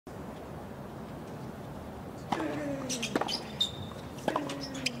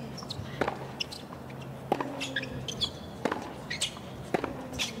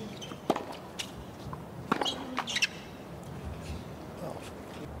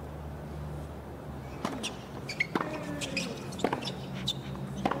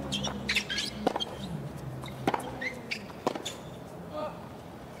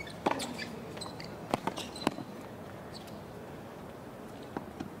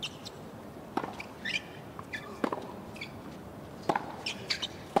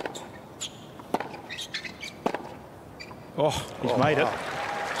Oh, he's made it.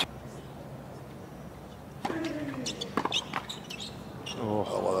 Oh,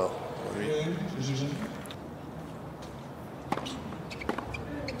 well.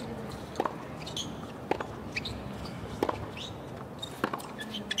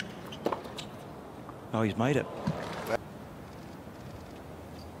 Oh, he's made it.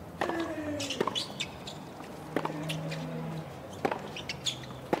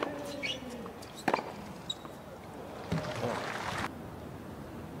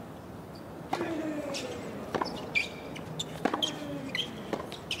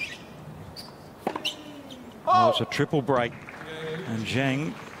 Oh, it's a triple break, and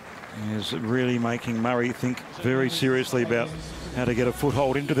Zhang is really making Murray think very seriously about how to get a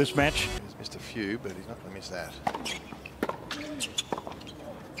foothold into this match. He's missed a few, but he's not going to miss that.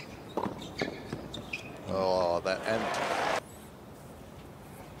 Oh, that and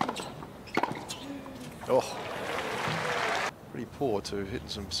oh, pretty poor to hitting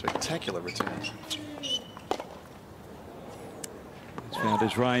some spectacular returns. He's found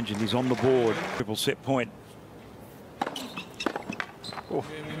his range and he's on the board. Triple set point. Oh,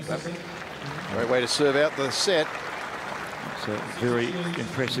 great way to serve out the set. It's a very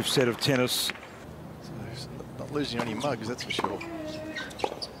impressive set of tennis. So he's not losing any mugs, that's for sure.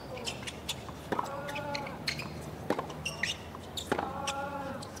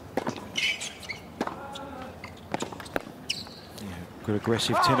 Yeah, good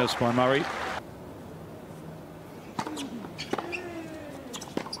aggressive tennis by Murray.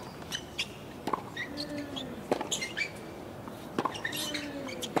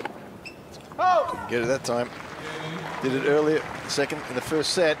 Didn't get it that time. Did it earlier, second in the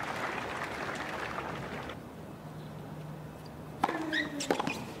first set.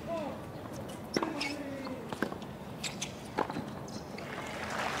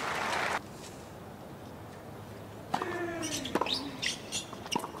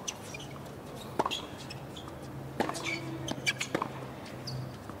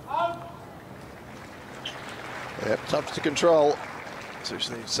 Yep, tough to control.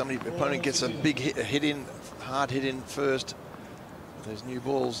 Especially if the opponent gets a big hit in, hard hit in first. Those new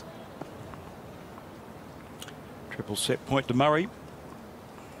balls. Triple set point to Murray.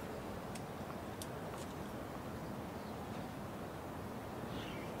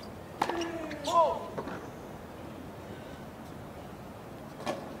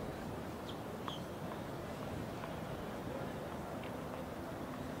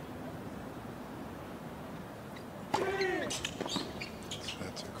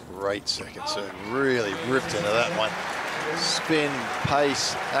 That's a great second serve. Really ripped into that one. Spin,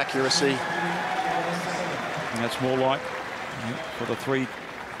 pace, accuracy. And that's more like for the 3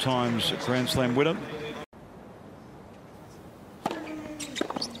 times Grand Slam winner.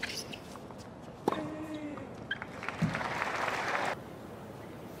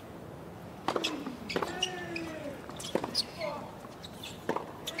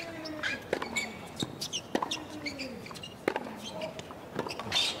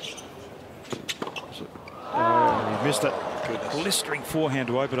 He missed it. Goodness. Blistering forehand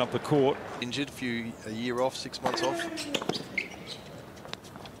to open up the court. Injured, a year off, 6 months off.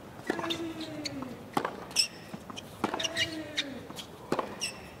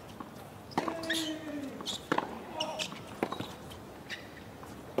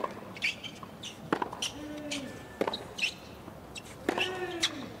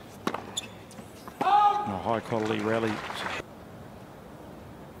 A high quality rally.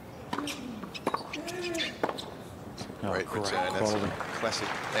 Great return. That's a classic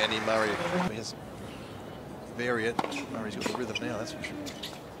Andy Murray. He has variant. Murray's got the rhythm now, that's for sure.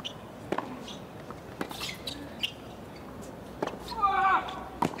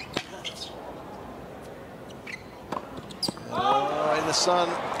 Oh, in the sun,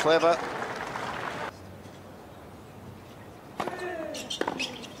 clever.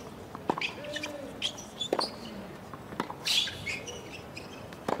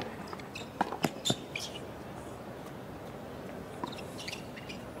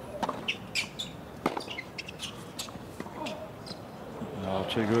 Oh,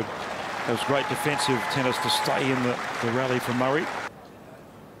 too good. It was great defensive tennis to stay in the rally for Murray.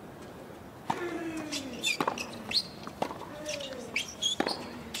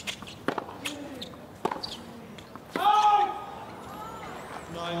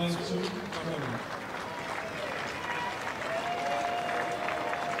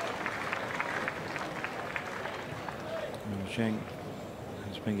 Zhang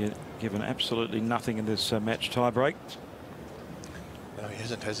has been given absolutely nothing in this match tie-break. No, he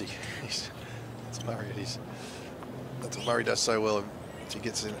hasn't, has he? It's Murray. That's what Murray does so well. He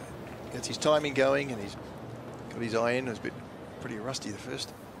gets his timing going, and he's got his eye in. It was pretty rusty the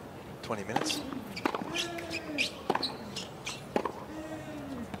first 20 minutes.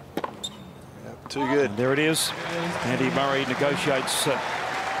 Yep, too good. And there it is. Andy Murray negotiates a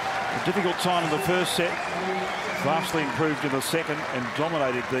difficult time in the first set. Vastly improved in the second and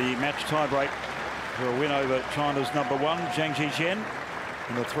dominated the match tie-break for a win over China's #1, Zhizhen.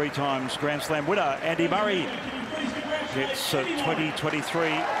 And the 3 times Grand Slam winner, Andy Murray, gets 2023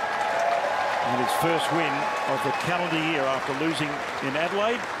 and his first win of the calendar year after losing in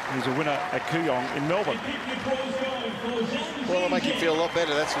Adelaide. He's a winner at Kooyong in Melbourne. Well, it'll make him feel a lot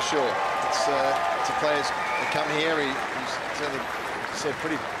better, that's for sure. It's a players that come here. He's said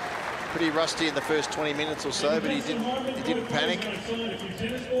pretty rusty in the first 20 minutes or so, but he didn't panic.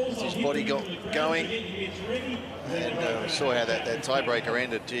 His body got going, and we saw how that tiebreaker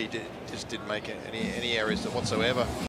ended. Gee, just didn't make any errors whatsoever.